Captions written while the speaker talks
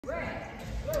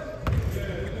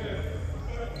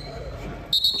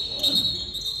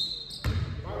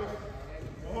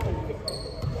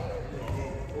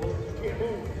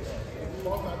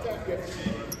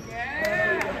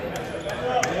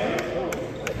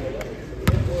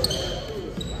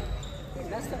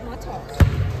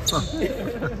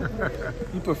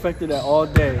You perfected that all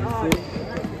day. See?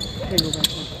 Can't go back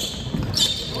in.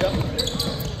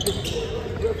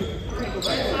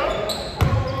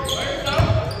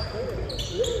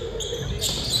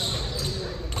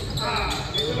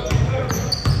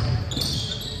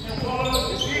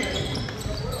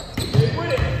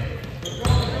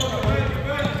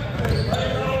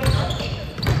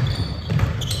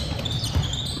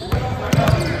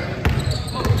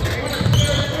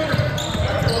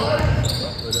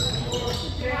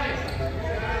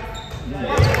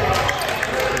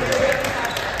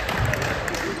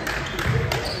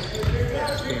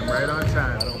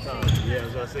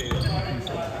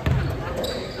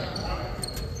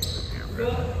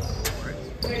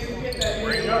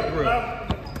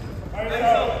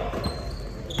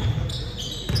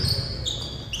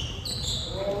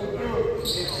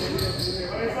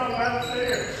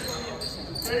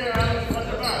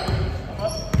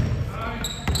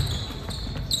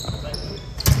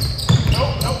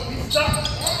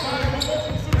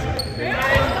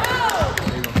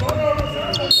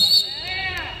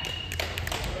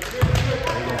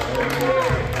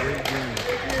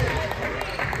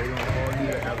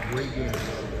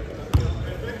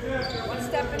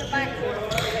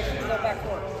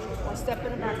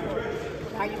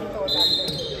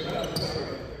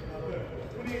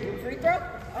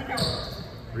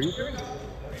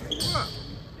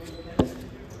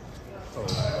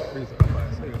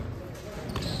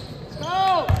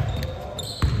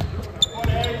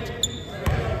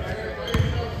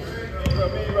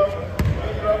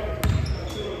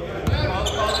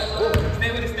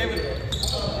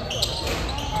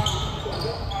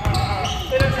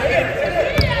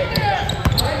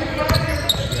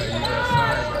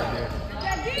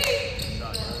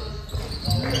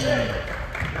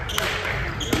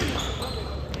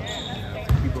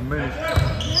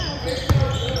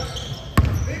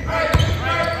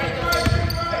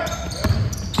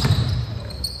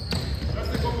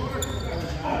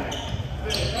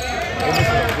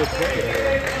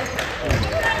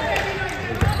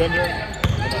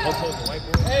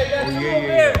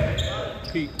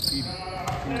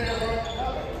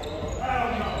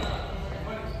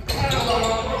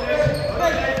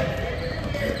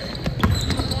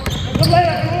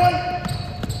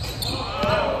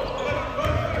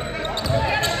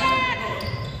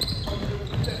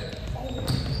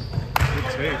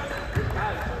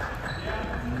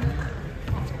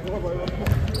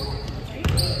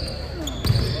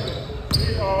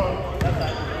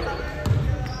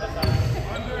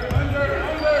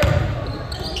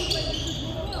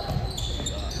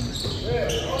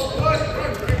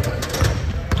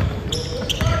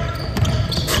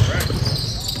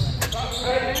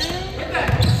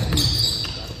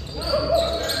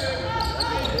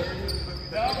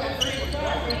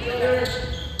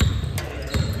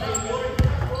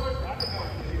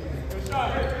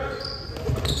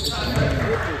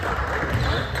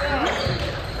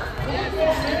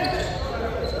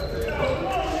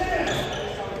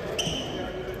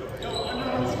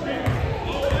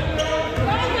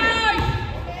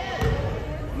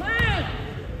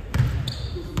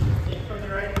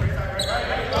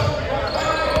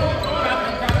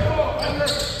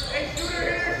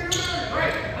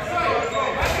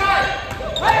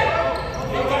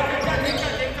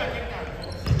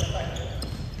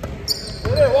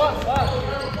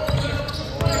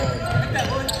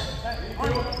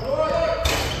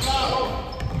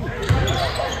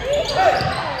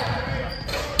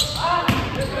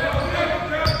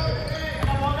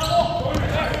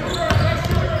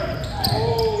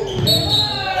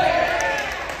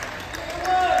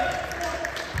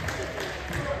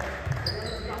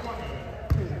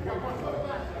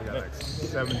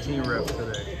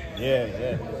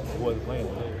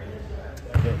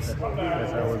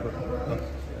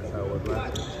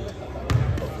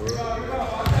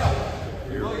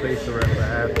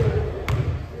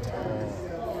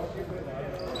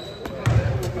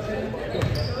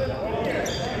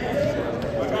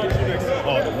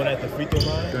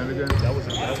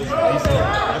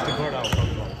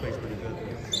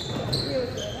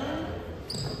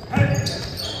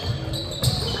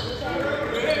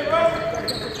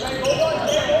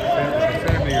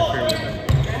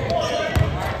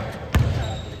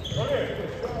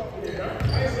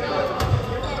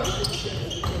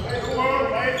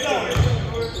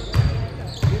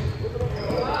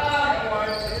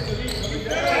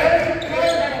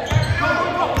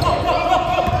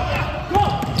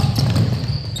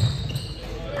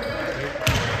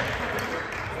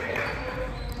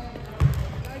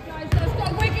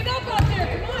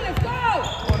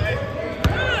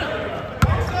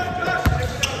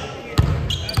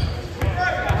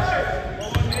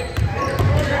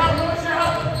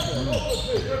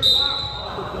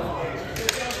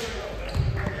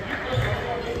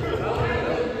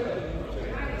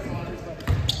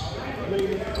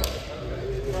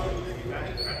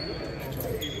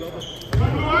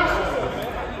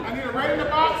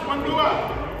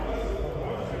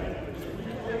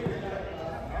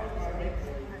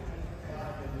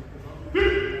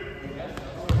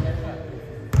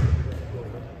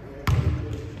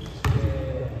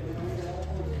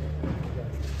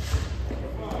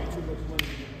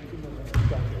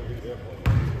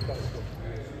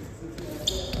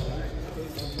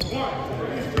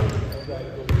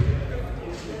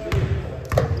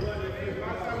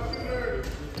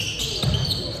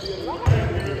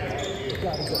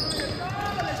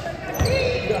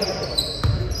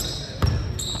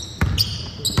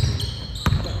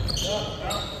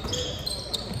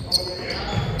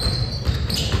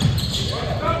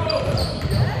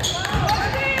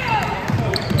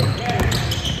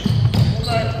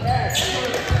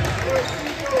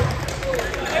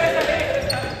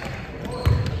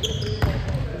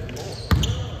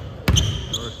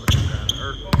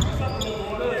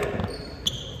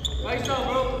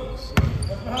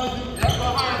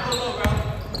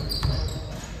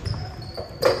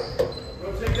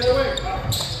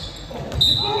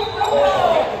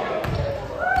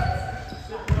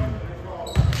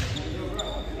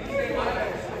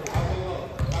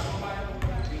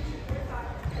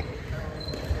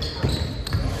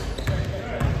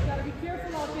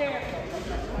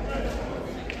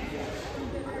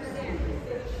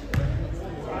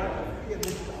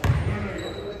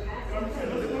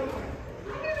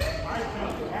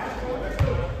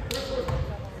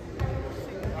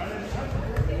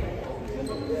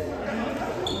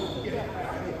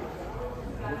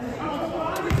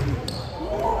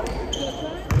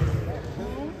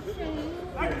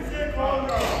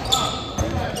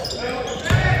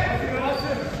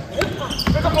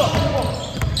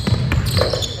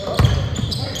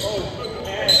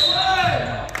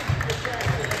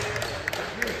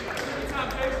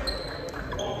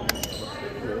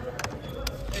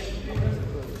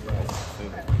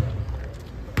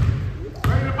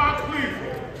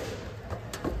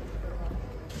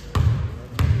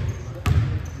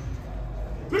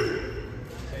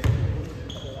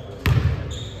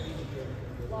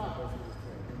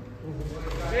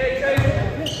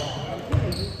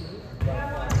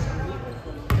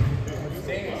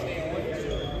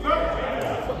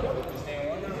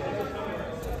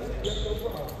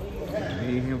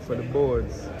 Need him for the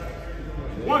boards.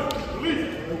 One,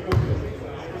 release.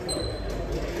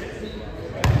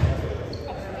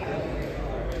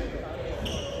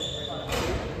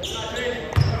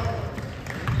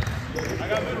 I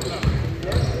got middle now.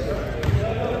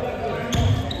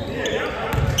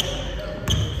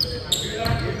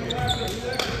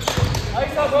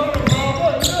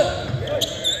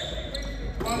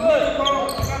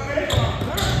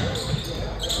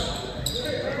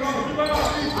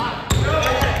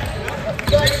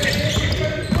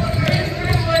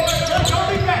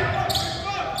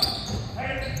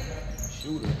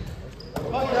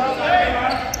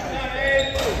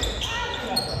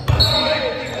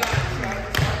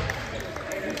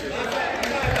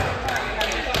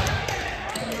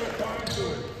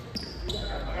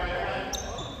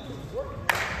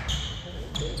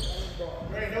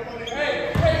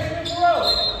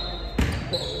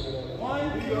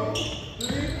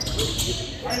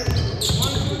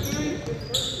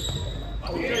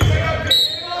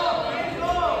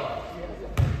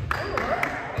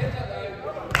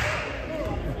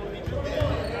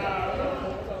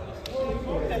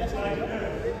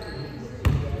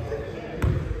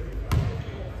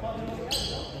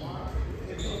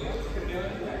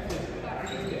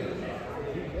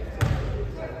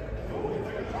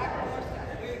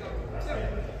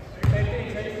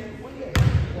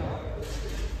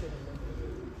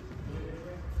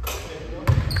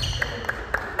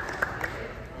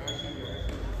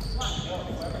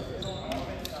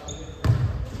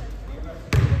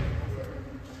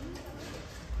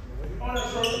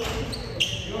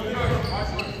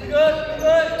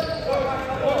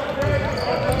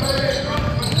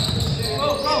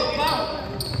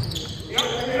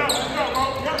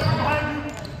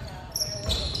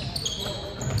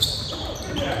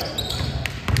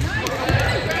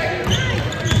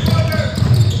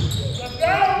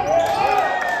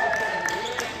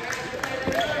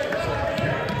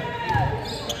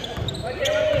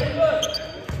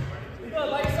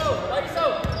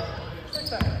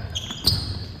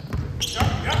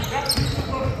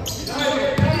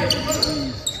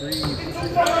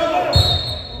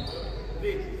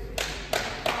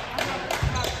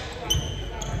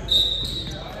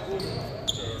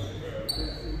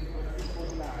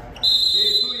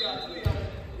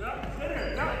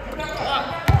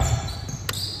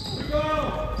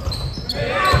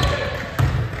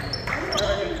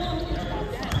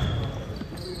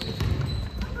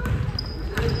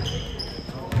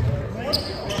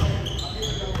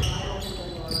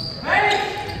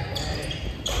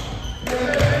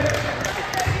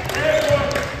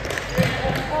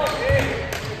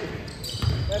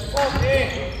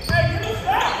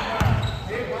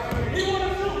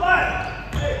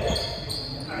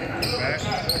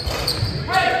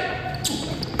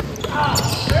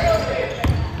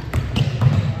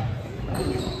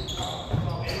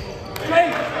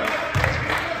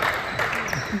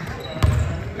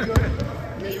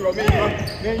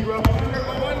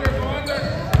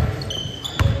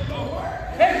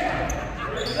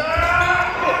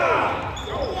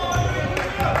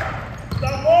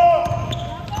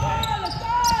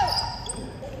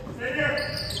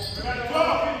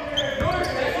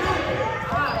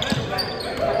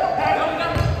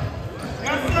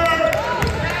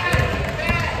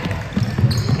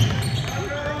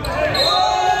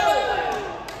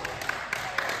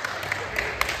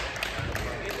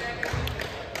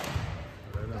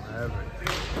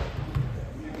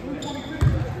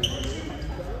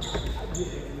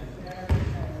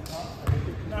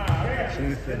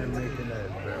 instead of making that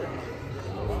very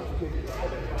low.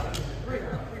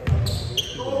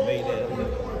 People made that.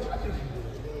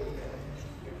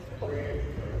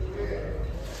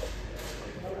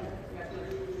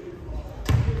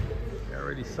 They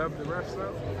already subbed the refs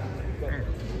out? Damn.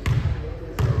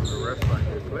 So the refs like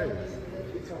their players.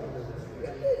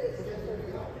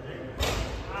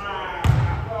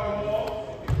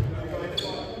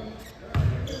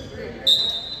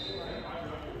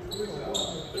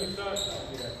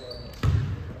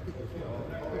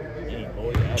 Hey,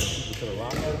 boy, adding people to the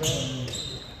roster, man.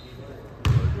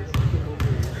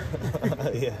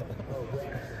 Yeah.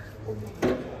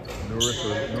 Norris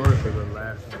was the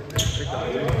last one.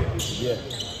 Yeah.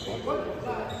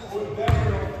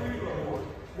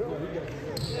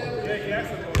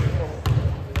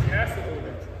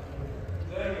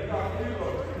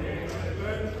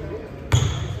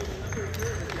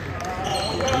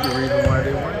 That's the reason why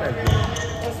they won that game.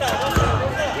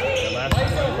 The last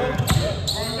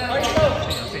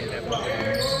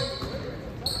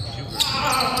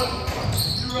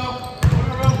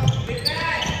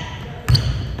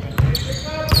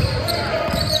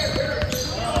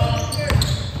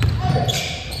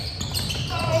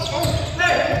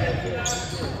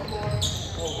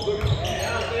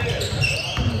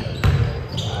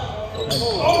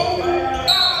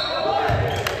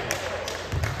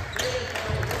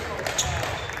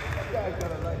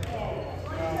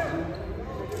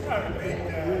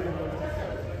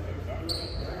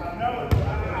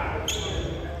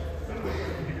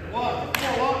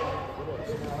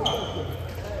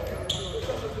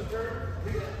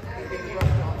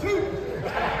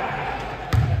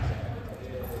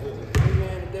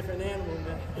Different animal,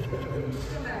 man.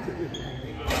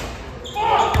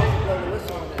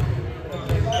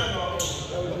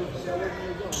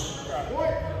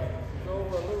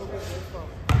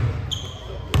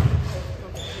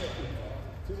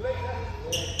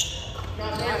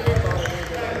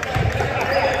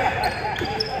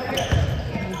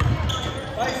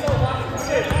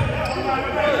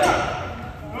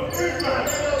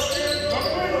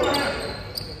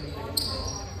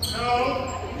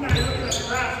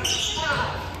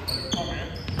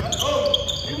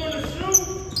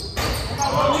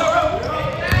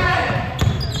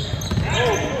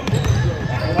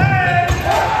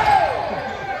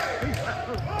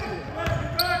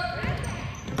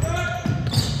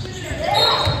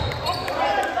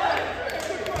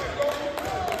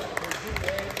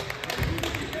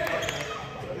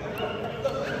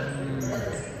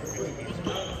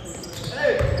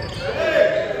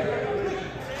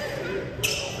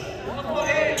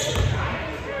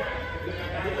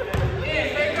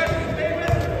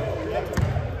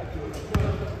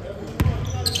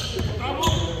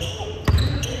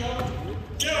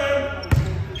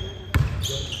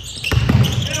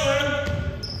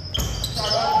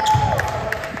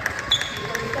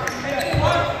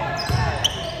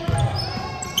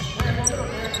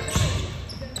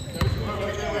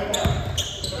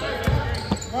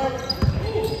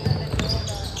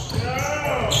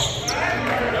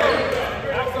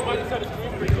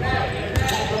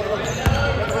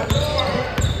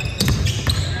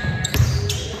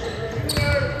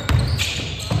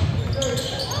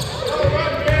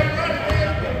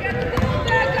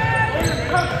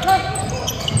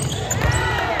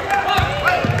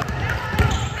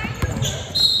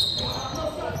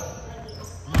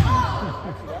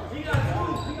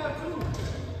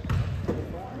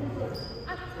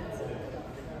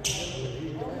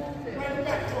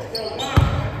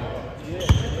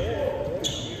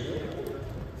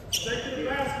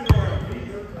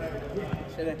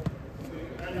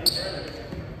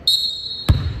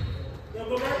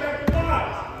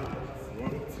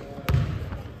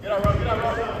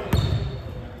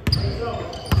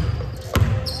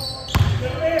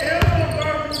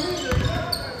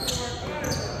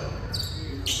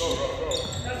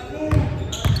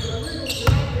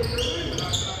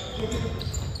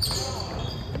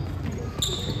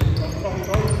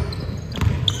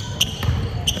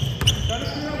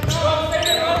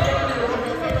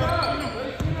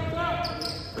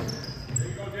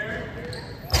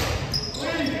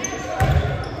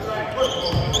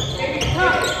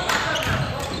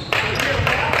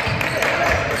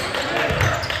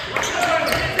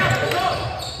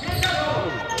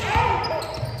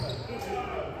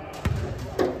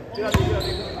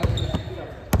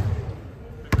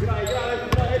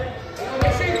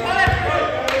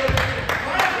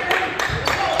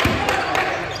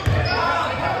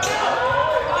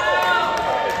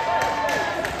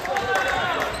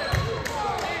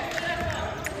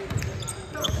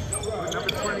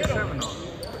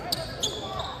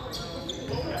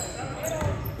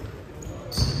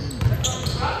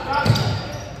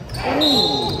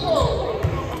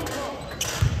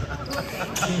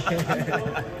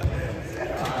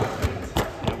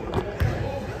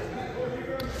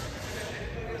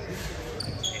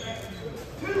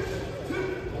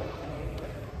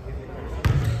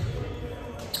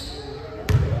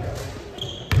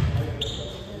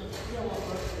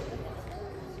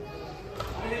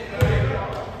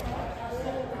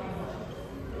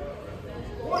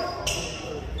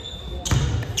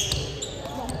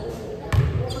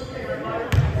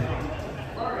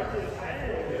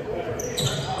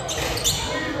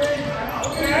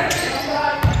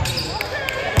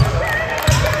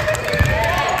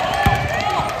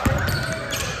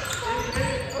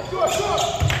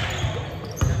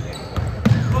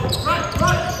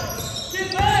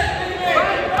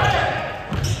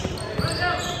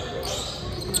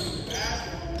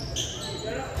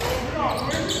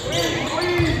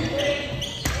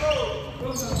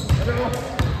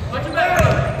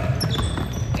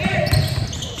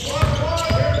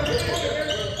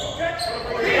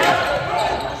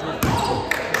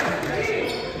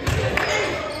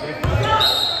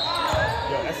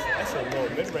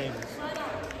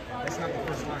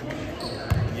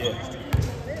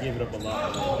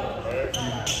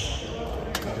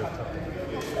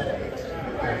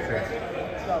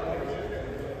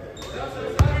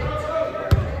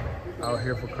 Out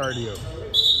here for cardio.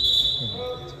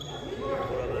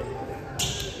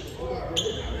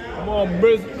 Come on,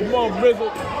 Brizzle. Come on,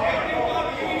 Brizzle.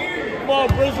 Come on,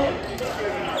 Brizzle.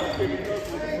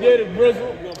 Get it,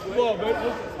 Brizzle. Come on,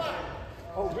 baby.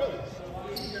 Oh, really?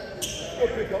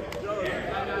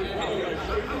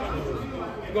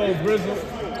 Go, Brizzle.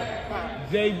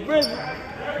 Jay Brizzle.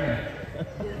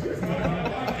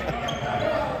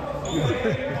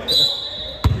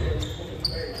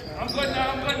 I'm good now.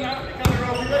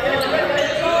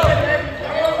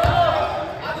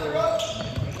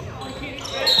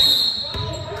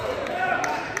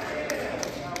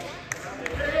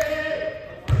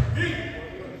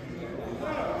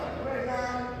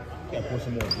 Gotta put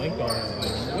some more length on it.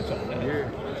 What's on that? Yeah.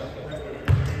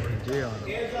 G on it.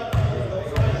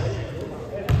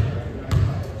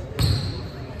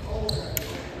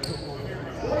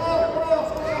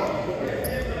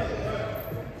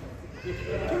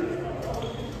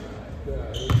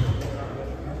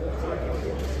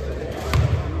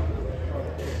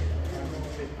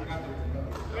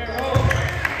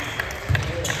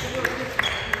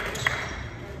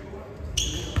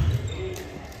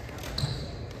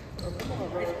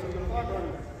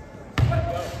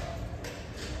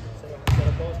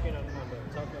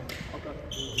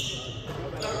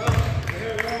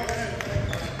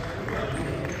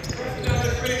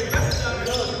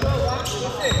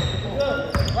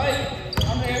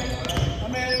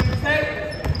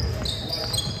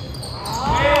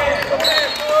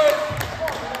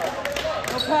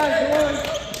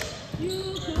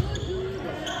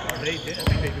 I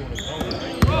think they doing a zone.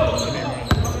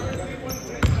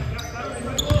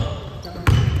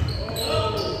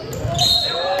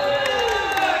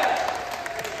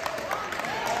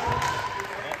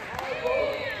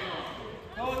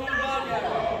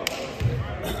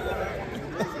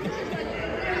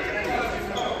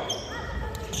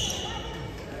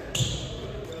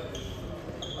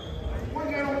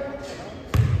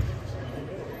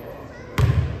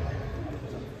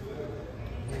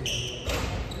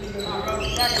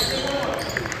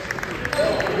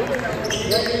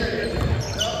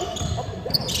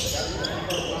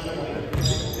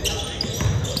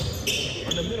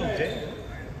 In the middle, Jay.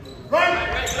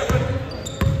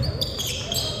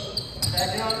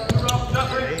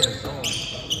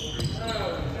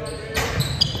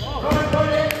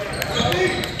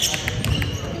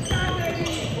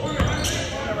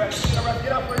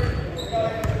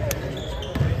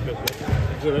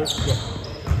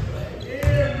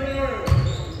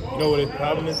 You know what his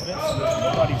problem is, Vince?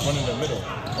 Nobody's running the middle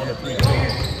on the 3-2.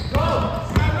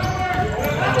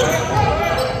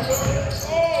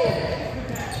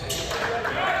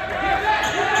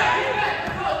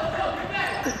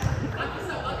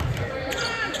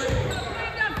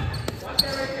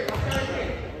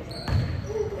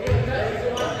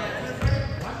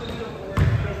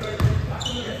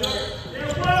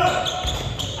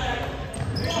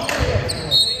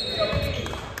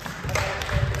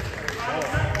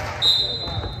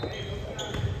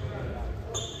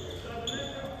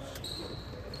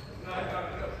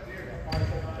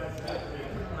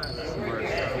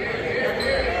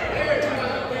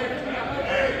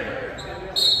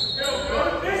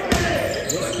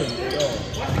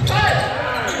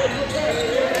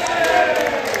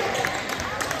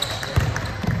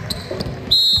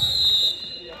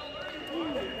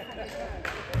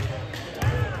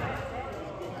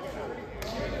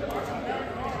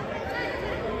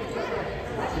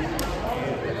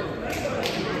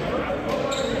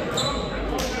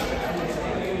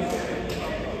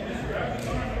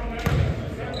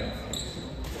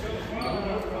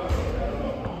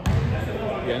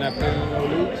 You're not playing in no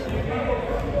leagues?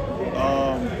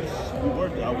 We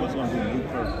worked. I was gonna do New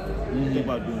Kirk. Think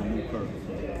about doing New Kirk.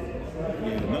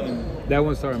 Yeah, nothing. That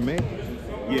one started in May?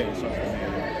 Yeah, so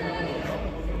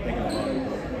thinking about it.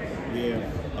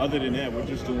 Yeah. Other than that, we're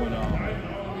just doing.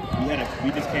 We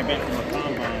just came back from a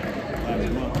combine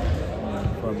last month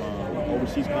from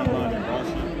overseas combine in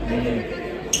Boston.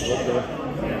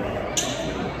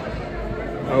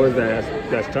 How is that?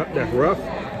 That's tough. That's rough.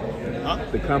 Huh?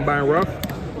 The combine rough.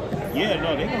 Yeah,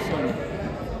 no, they got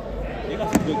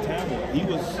some good talent. He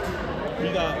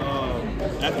got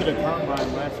after the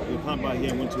combine he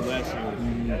went to last year.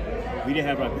 We didn't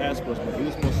have our passports, but he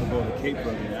was supposed to go to Cape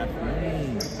Verde after.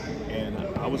 And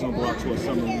I was gonna go out to a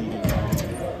summer league.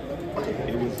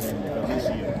 It was in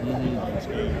Galicia, in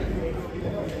Spain.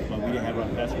 But we didn't have our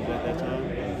passports at that time.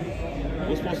 It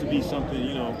was supposed to be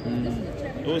something,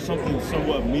 it was something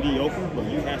somewhat mediocre, but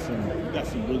you got some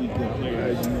really good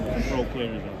players, control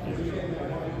players out there.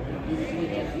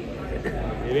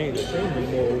 It ain't the same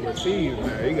anymore overseas,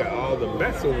 man. You got all the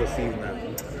best overseas now.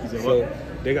 So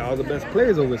they got all the best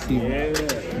players overseas. Yeah.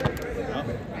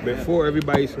 Before,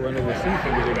 everybody used to run overseas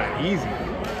because they got easy.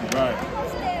 Right.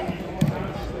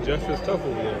 Just as tough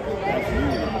over there.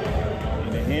 Absolutely.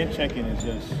 And the hand checking is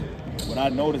just what I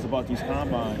noticed about these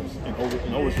combines and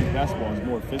overseas basketball is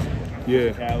more physical.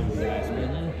 Yeah. Physicality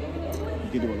aspect.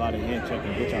 You can do a lot of hand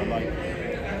checking, which I like.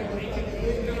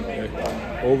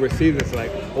 Overseas, it's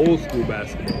like old school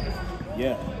basketball.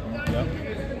 Yeah. Yep.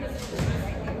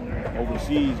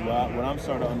 Overseas, what I'm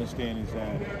starting to understand is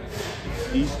that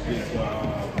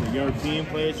the European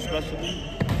players especially,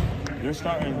 they're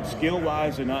starting,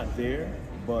 skill-wise, they're not there,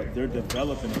 but they're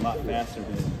developing a lot faster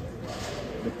than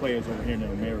the players over here in the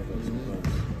Americas.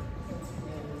 Because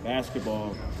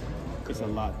basketball is a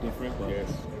lot different, but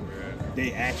Yes.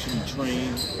 they actually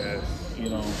train, Yes. you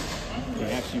know,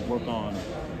 they actually work on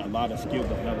a lot of skill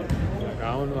development. Like,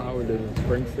 I don't know how it is in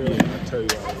Springfield. Yeah. I tell you,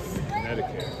 I was in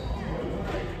Connecticut.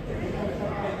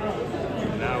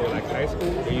 Now, like high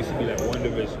school, it used to be like one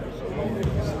division.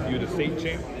 So you're the state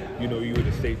champ. You know, you were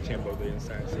the state champ of the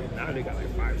inside city. Now they got like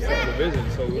 5, 6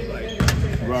 divisions. So it's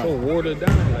like so watered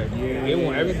down. Like they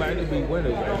want everybody to be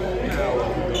winners. Like now,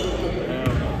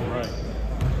 Right.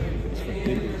 It's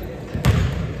ridiculous.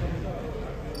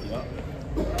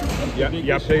 Yep.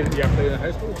 y'all played in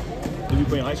high school. Did you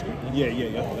play in high school? Yeah.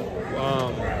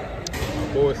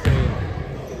 Boy was saying,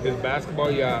 is basketball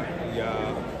y'all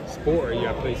sport or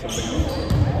y'all play something else?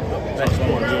 That's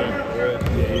sport,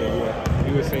 yeah.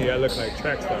 He was saying y'all look like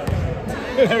track stars.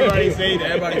 Everybody say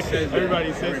that. Everybody says that.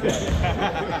 Everybody says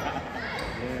that.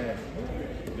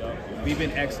 We've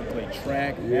been excellent. Played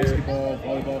track, basketball,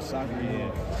 volleyball, soccer.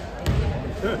 Yeah.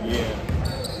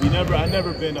 I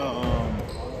never been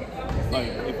like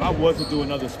if I was to do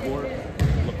another sport,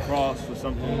 lacrosse or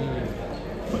something,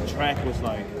 but track was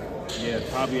like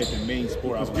probably at the main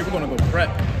sport. I Because was we were going to go prep,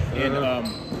 and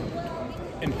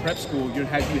in prep school, you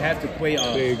have to play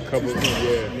Big couple, two sports.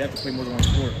 yeah. You have to play more than one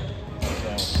sport, so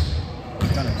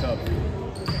it's kind of tough.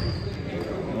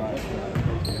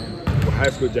 What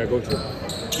high school did y'all go to?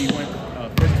 He went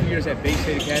first 2 years at Bay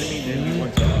State Academy, then we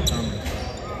went to Commerce.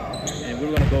 And we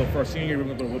were going to go for our senior year. We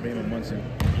were going to go to Wilbraham and Munson.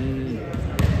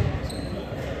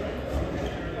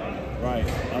 Right.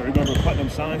 I remember Putnam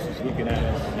Science was looking at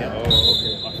us. Yep. Oh,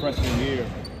 okay. Our freshman year,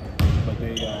 but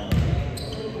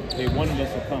they wanted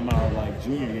us to come our like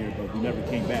junior year, but we never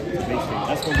came back to Bay State.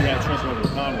 That's when we had transfer over to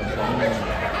Commerce. So,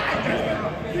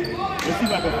 let's see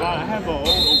if I can find. I have an old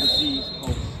overseas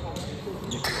coach.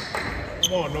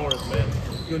 Come on, Norris, man.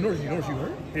 You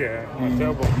heard? Yeah, my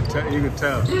elbow. You can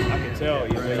tell. I can tell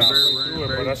you. I'm trying to play through it,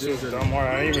 but that shit's dumb hard. I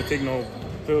didn't even take no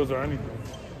pills or anything.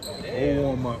 Whole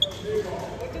warm up.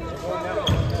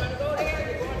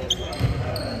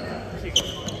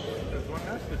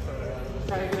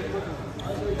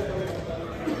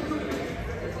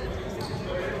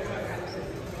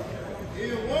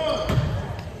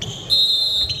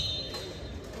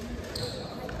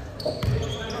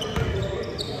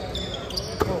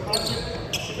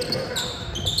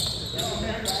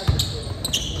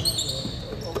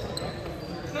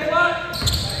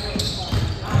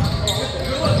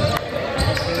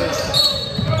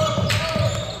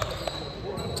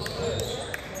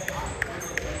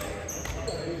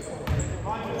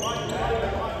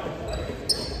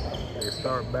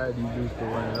 Start bad, you used to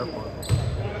run it up on them.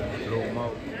 Throw them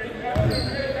out.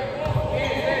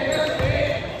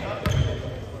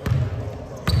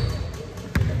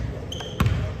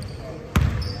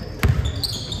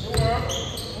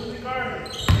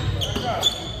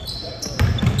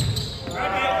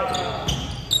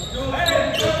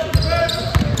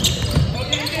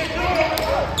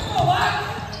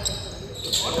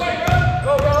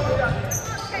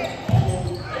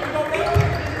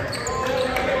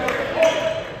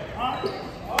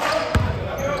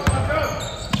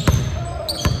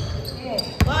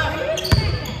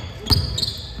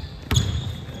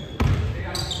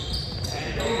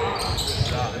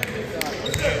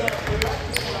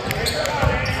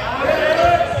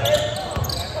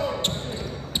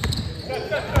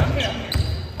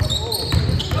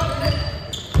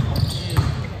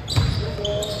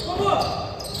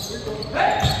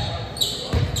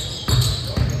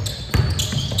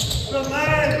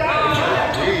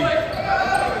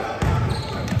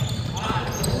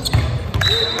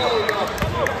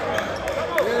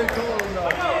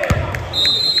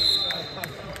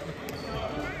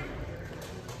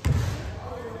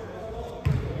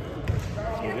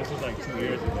 Yeah, this was like 2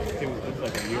 years ago. This was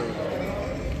like a year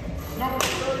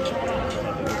ago.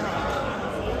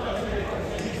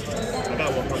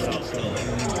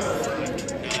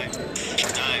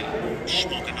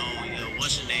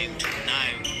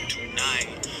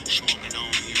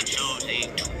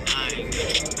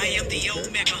 Where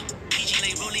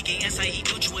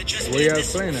y'all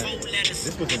playing at?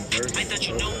 This was in Jersey.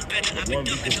 One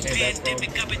week we came back from.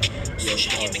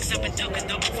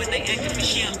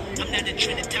 I'm not a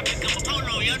trending topic. I'm a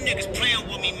polo. Y'all niggas playing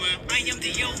with me, man. I am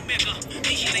the Omega.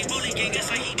 DJ like rolling gang. That's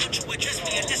how he don't you address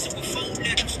me unless it with 4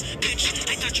 letters. Bitch,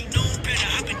 I thought you know better.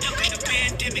 I've been ducking the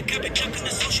pandemic. I've been ducking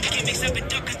the social gimmicks. I've been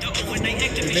ducking the overnight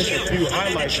activists. Missed a few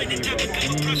highlights of Trending it, topic.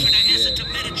 I'm a prophet. I answer to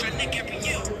Metatron every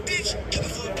year. Bitch,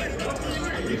 looking for a better.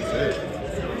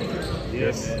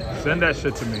 Yes. Send that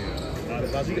shit to me.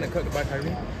 Is he gonna cut by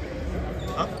Kyrie?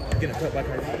 Huh? Gonna cut by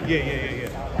Kyrie? Yeah.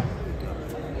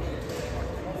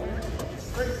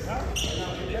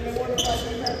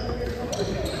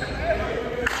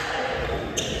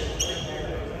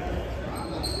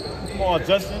 Come on,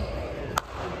 Justin.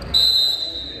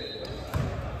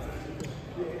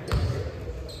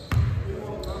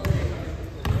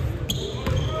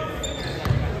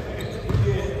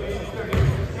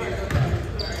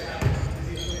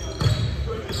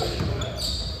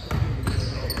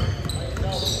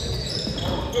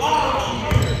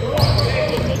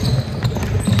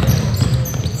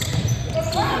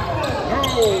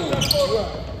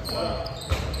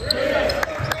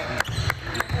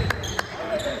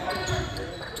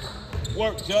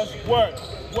 Work, just work.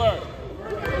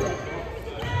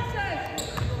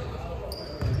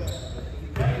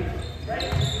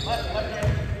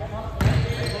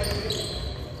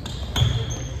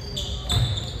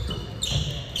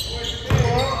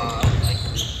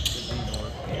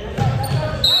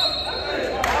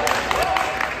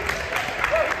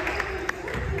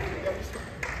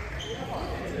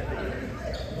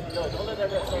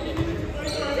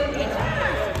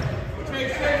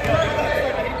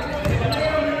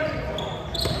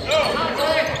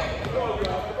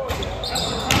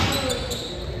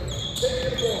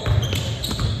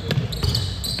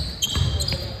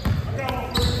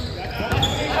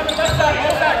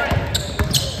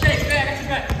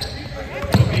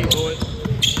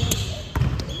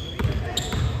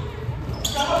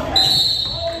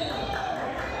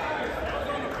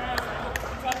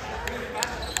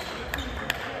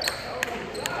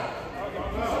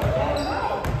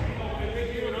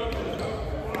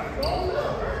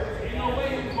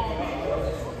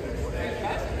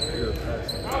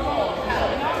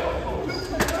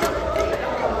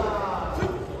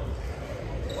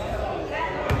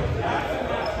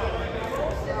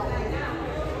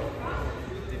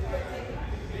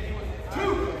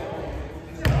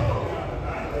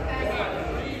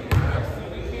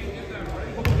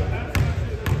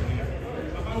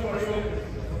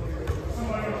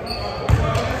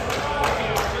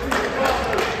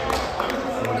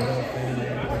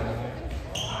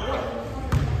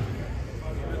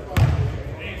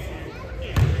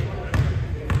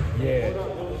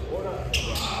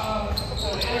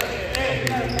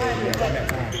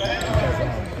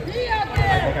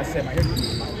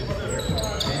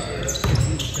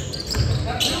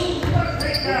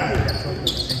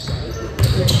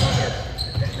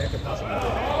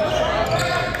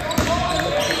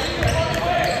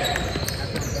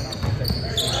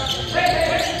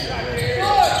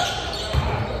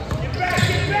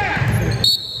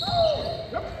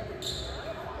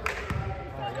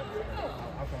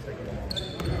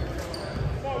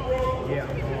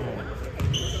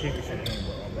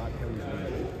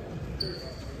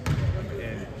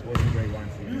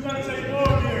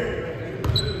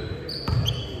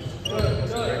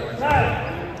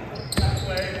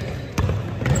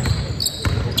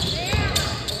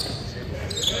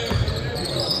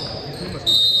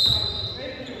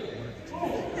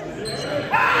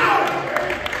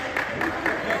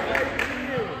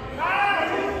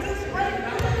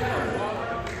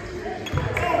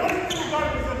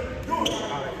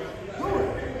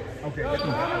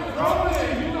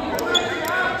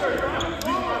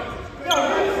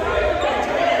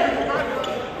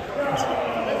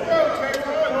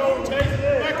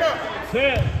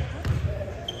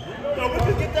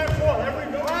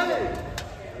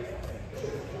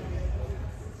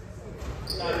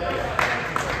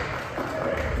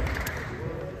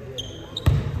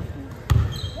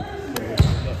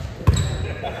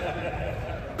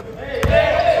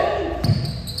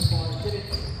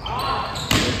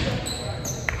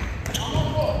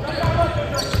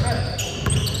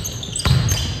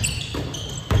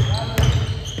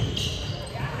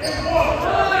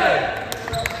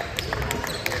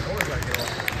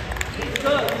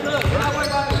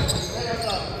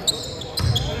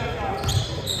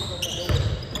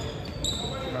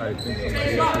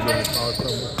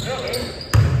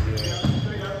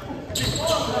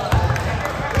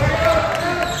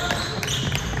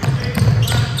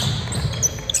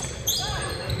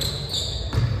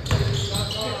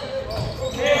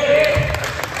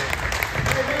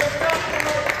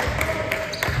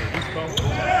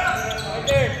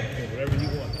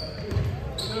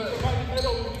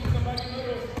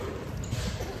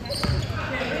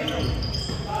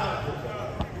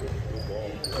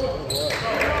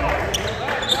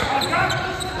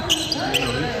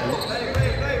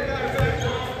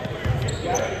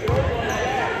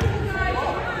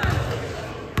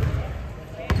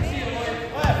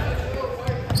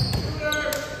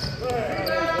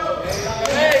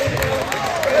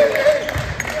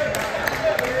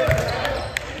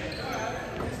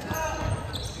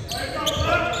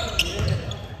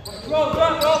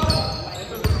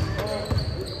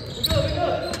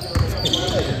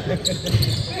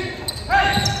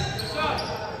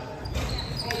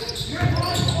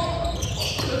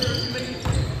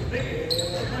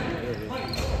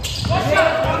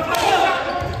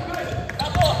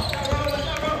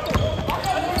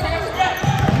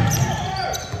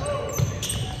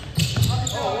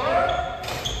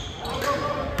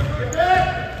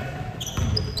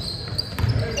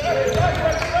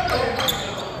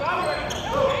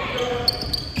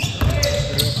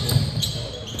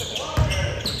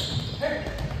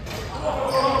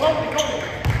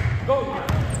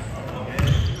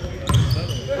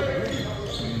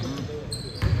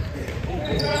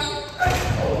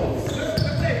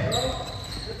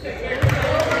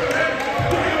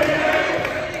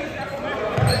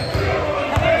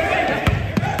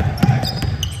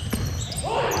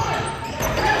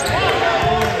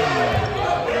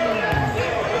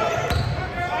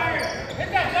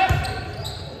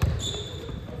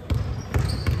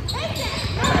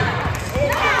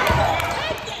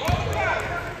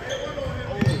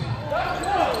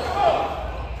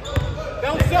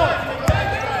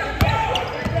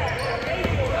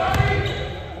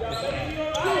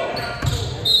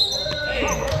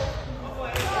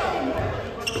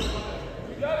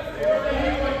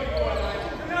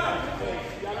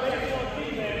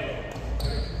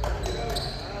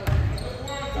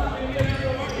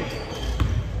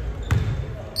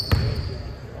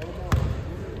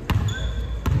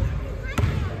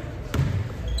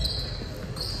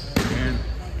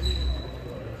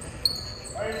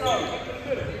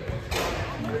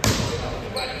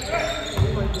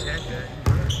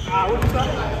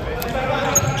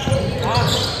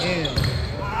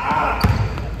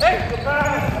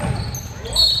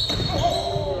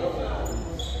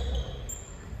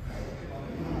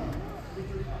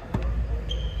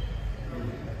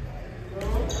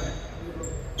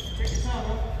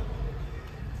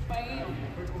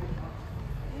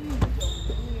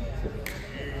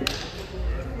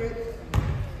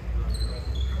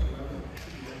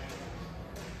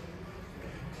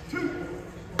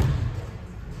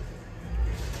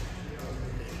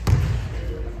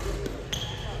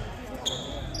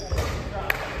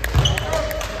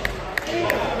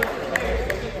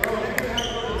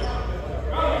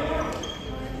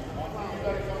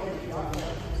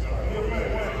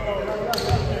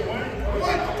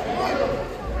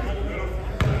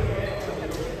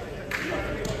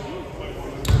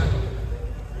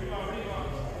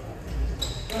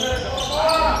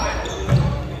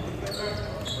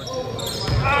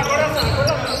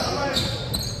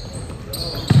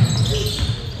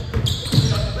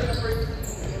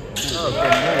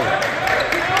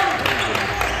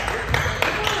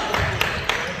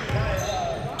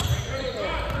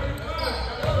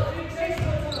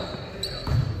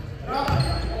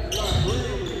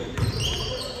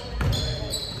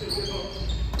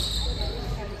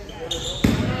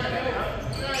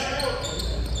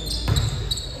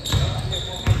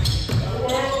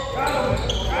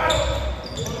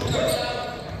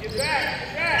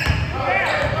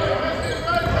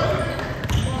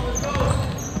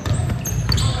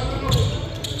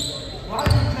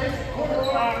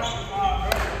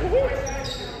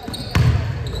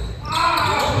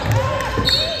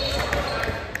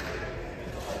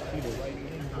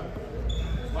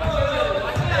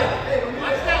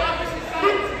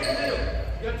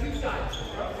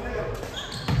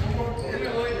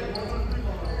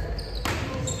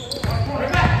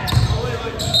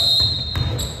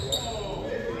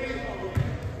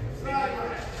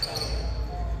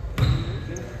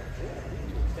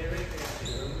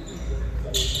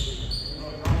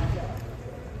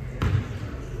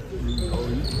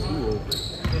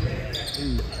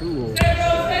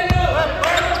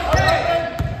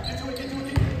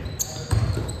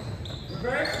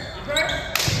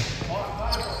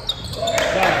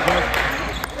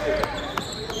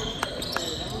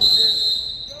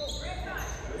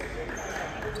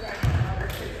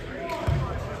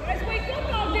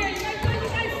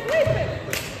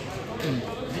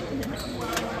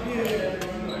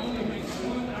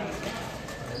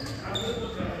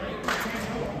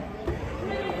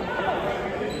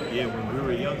 Yeah, when we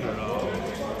were younger,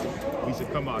 we used to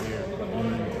come out here.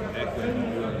 Back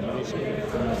when we were in middle school,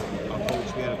 our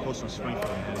coach, we had a coach from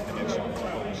Springfield, had a connection with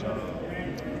Coach,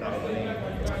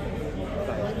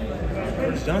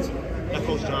 Coach Johnson. not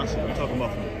Coach Johnson, we're talking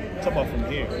about from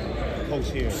here. Coach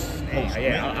here. Coach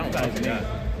Yeah, I don't know his name.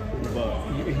 But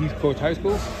He's coach high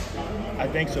school? I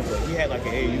think so, but he had like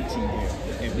an AAU team here.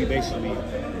 And we basically,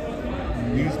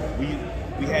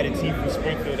 we had a team from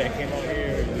Springfield that came out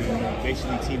here. We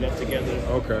basically teamed up together.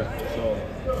 Okay. So,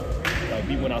 like,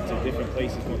 we went out to different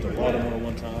places. Went to Baltimore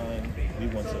one time. We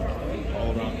went to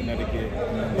all around Connecticut.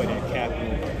 Played in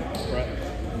Capital, Prep.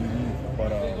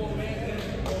 But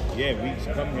yeah, we used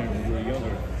to come here when we were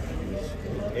younger.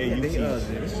 It was AAU teams.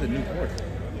 This is a new court.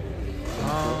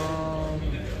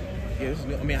 Yeah, this is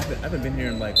new. I mean, I haven't been here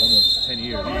in like almost 10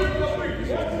 years.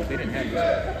 They didn't have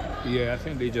this. Yeah, I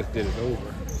think they just did it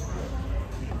over.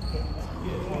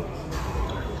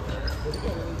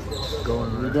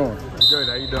 Going. How you doing? Good.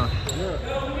 How you doing?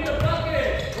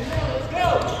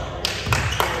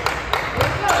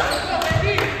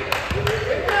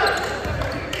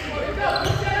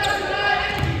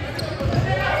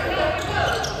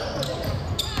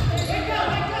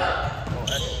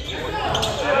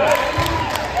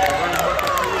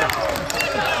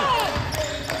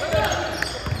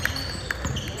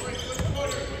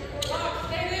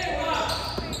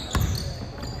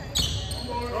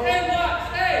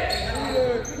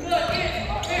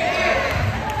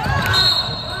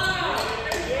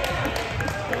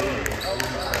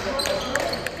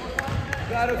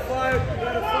 Gotta fire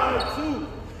two.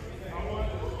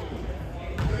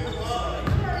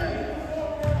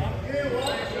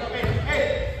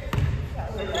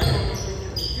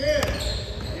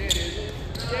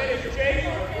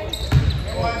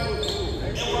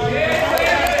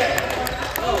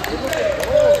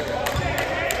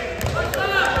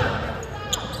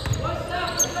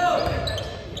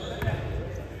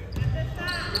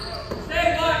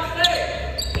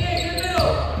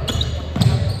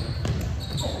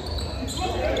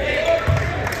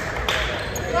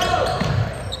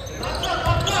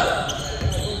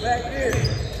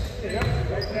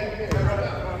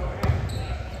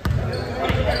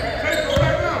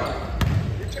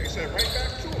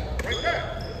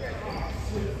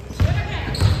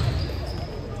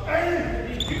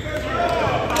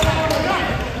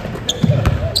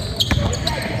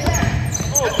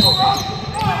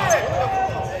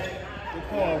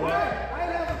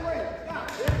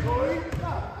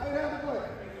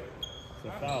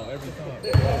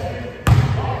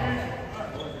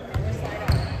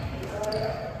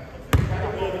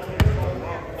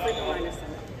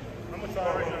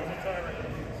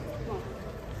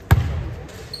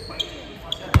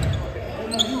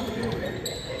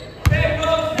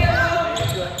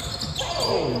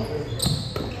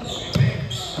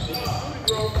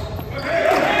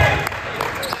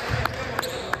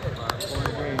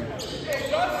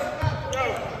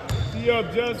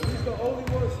 Up, Just. He's the only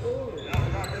one scoring. Come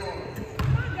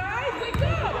on, guys, wake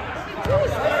up.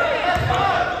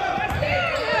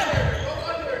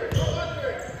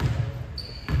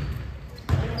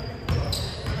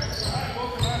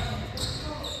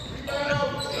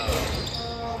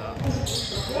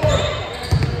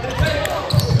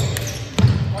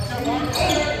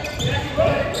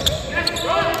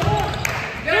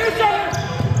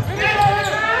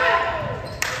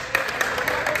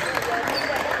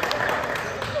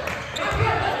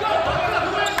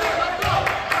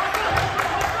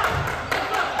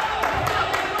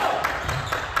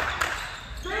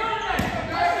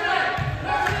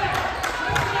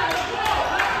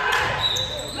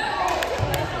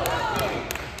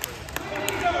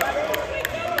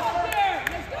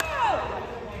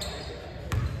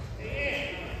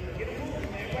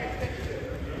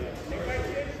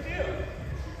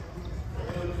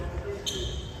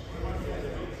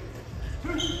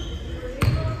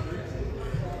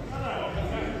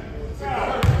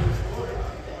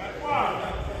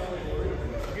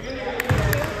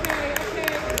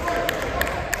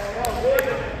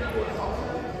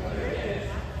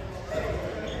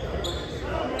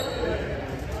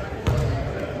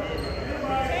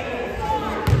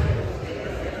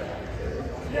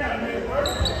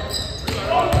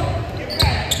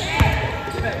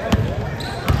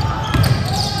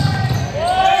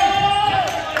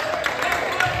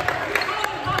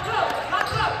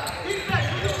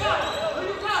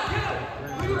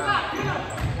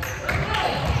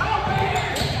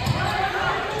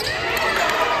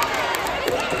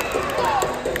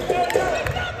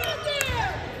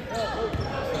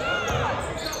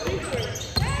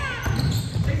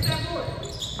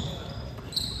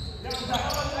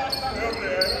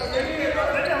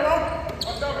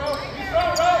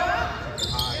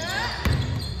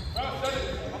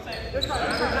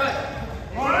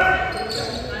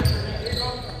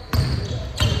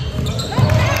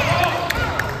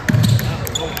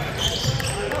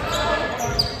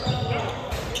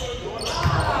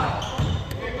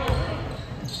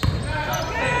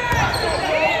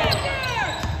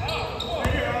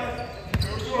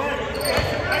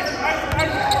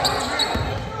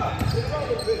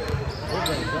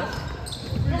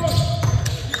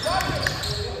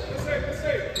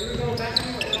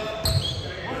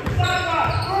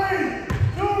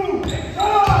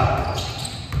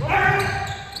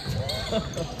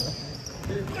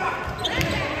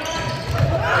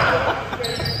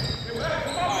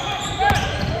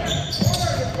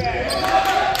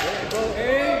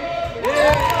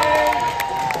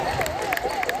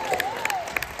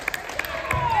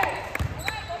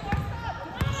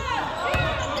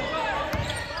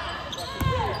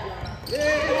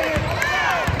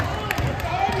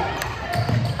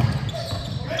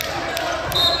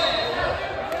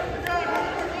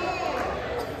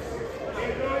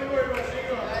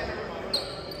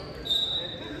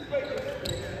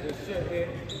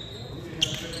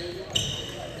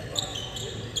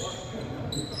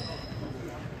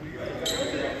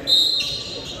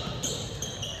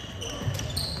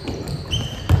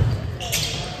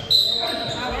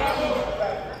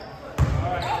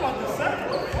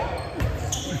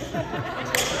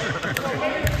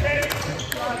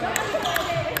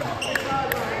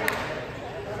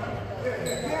 Hey,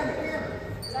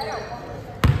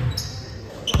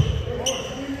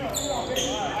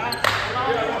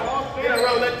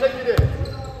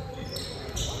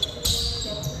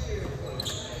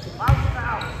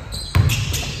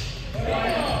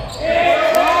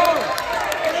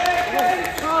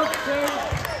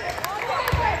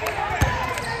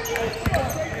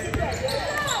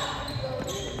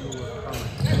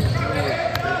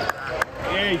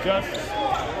 Just.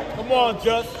 Come on,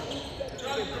 Just.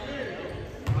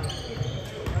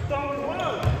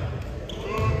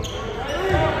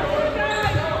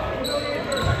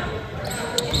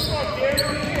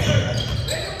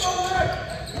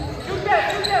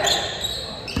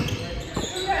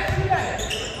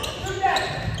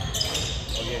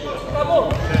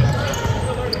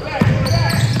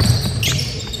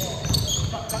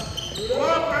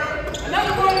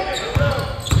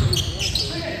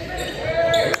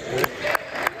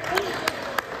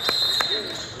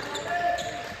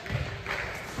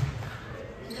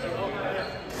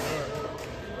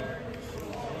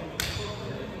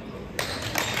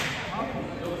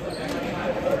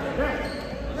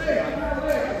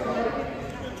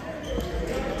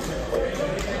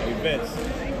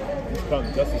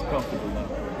 Justice comfortable now.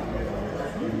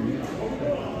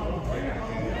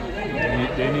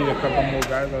 They need a couple more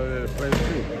guys out there to play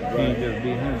too. Can't just be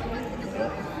him.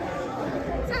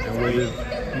 And with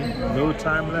no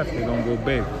time left, they're gonna go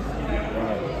big.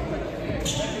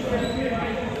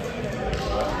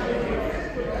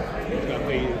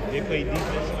 They play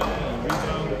defense and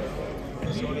rebound.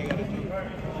 That's all they gotta do.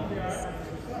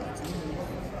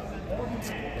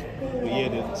 But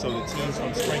yeah, so the teams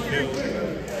from Springfield,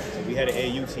 so we had an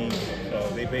AU team.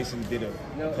 They basically did a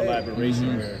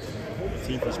collaboration where the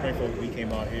team from Springfield, we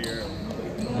came out here,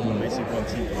 basically one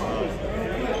team from us.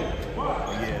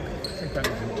 Yeah. I think that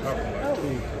was in tough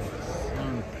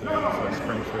like for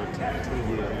Springfield team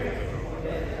too.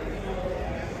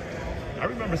 I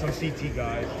remember some CT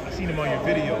guys. I seen them on your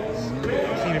videos.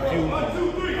 I've seen a few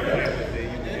players that they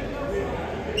used together.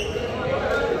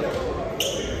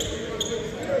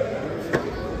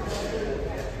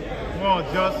 Come on,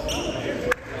 Just.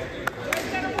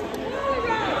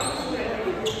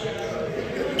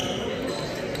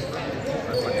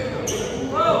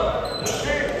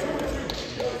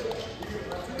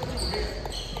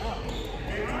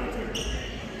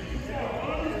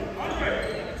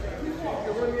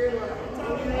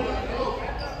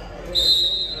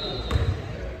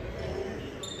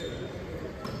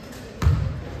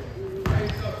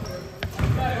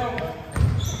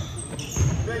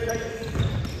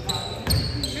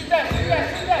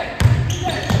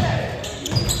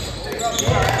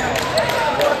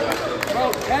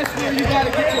 That's where you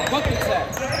gotta get your buckets at.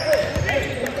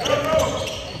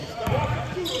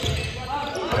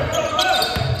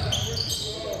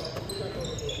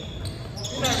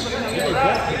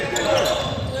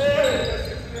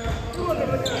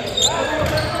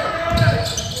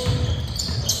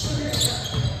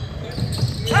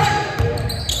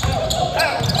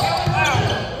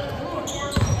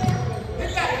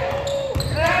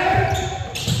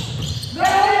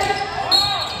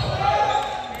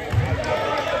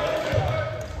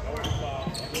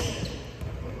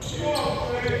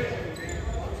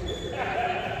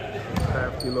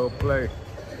 Little play.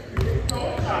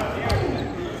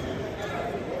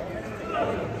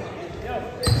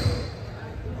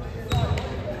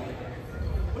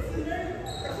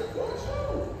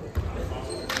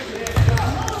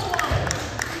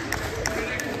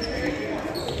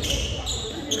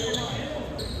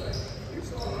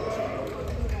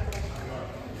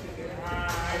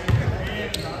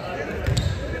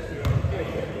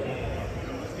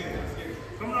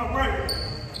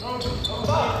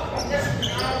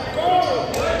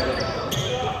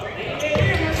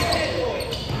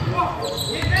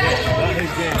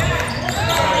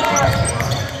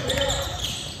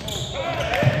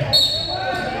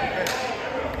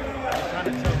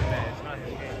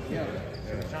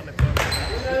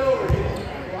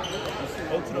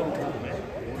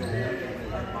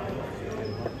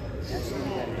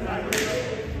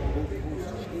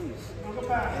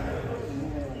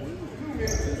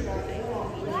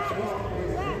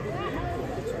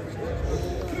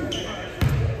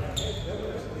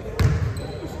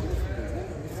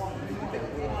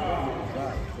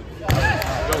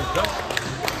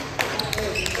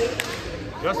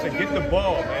 Just to get the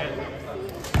ball, man.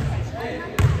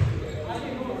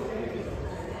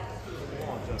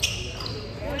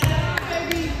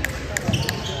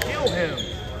 Kill him.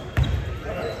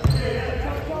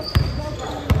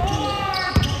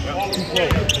 Too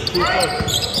close. Too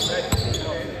close.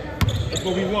 That's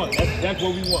what we want. That's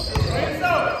what we want.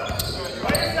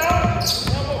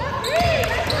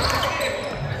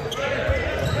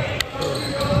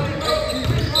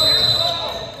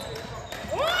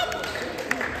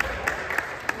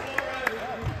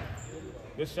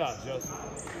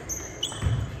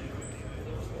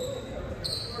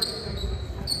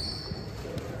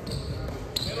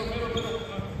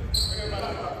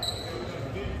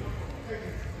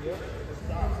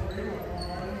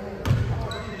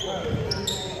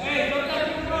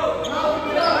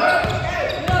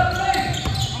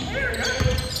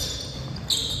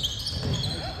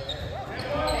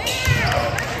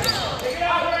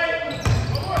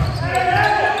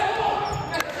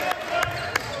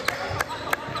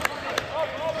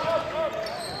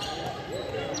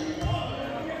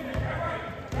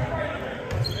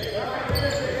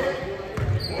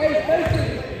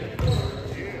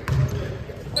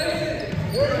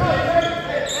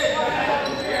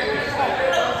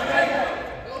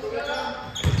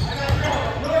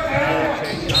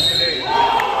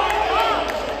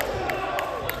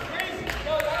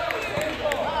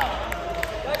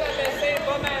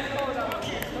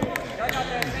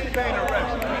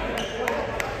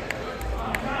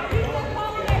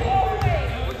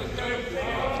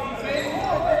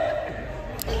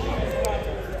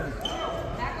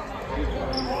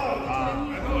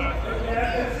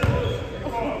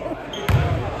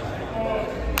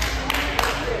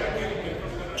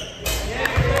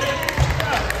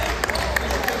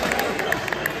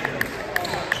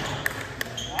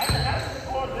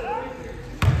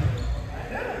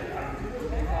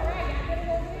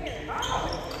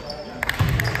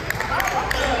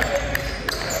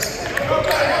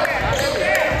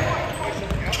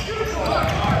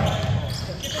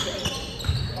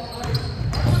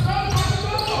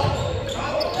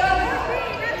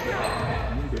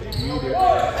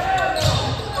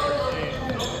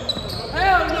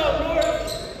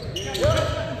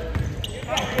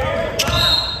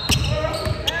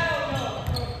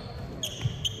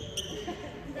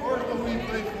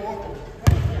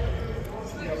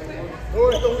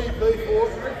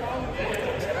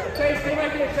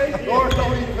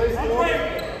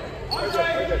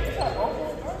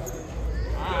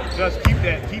 Just keep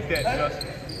that,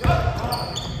 Just.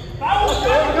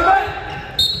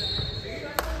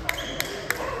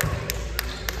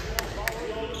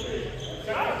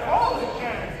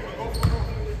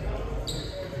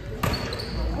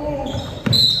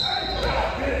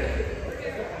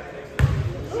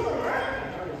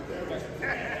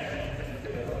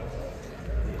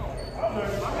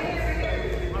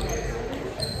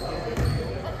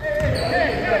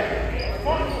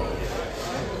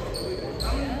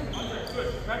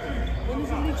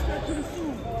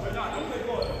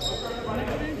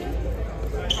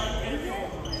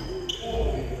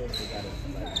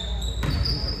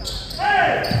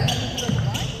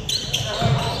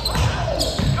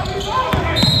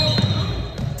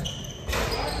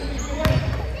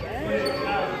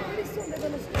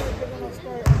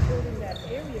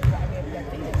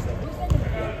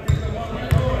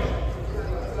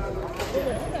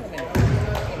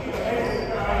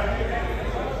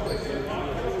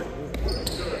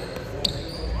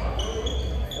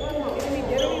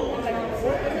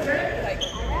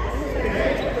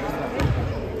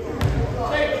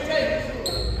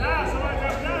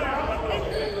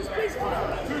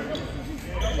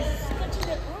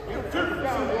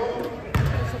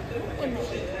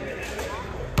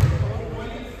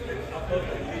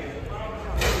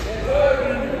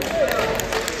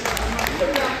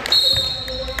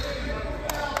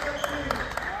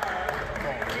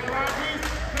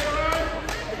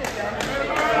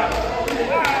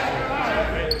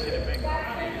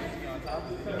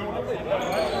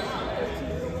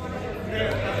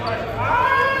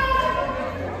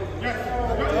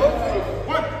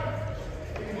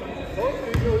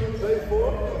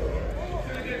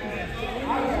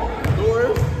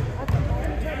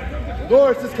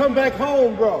 Doris, just come back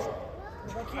home, bro.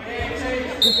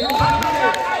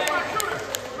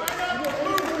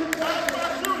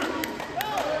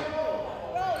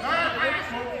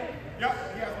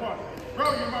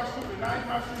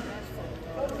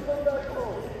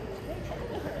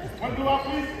 One blue out,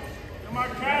 please. Am I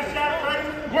cash out ready?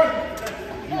 One.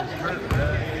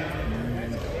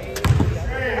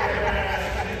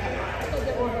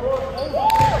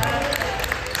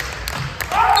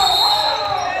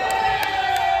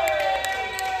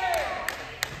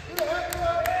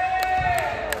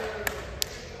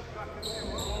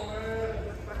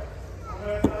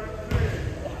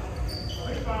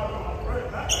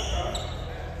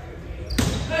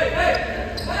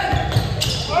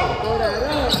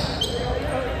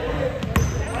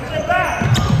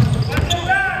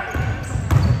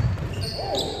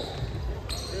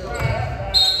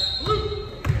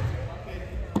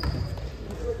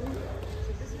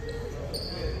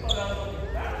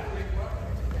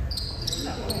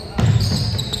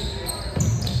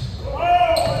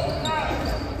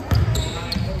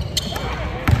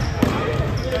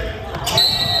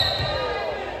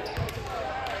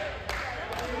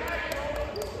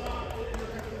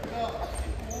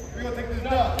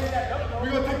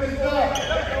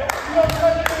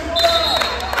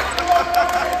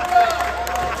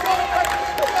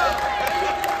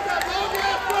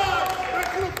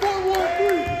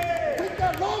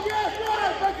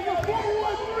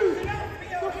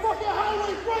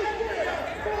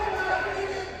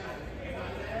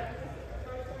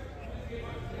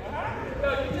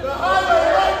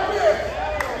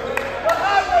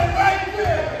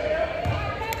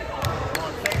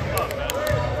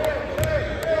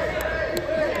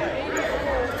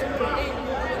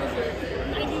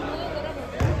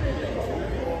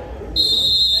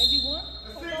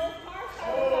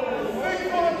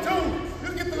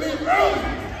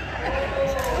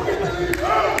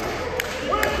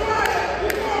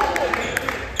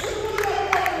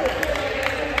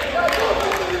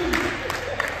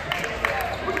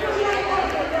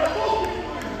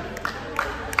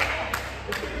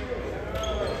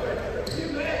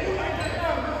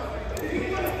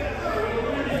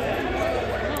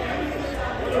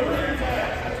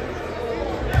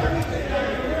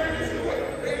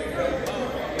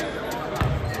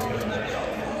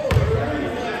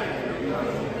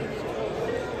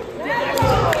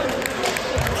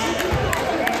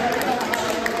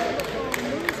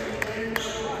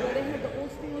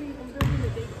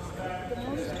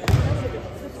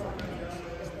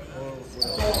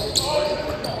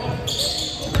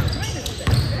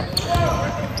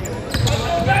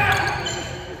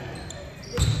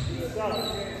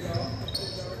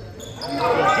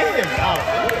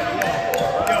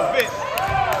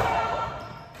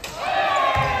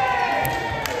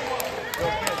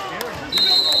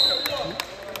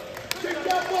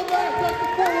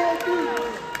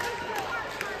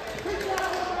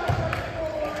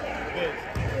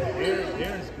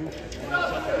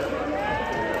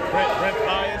 Brent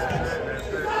Byers.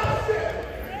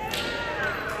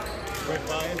 Brent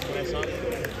Byers, when I saw that.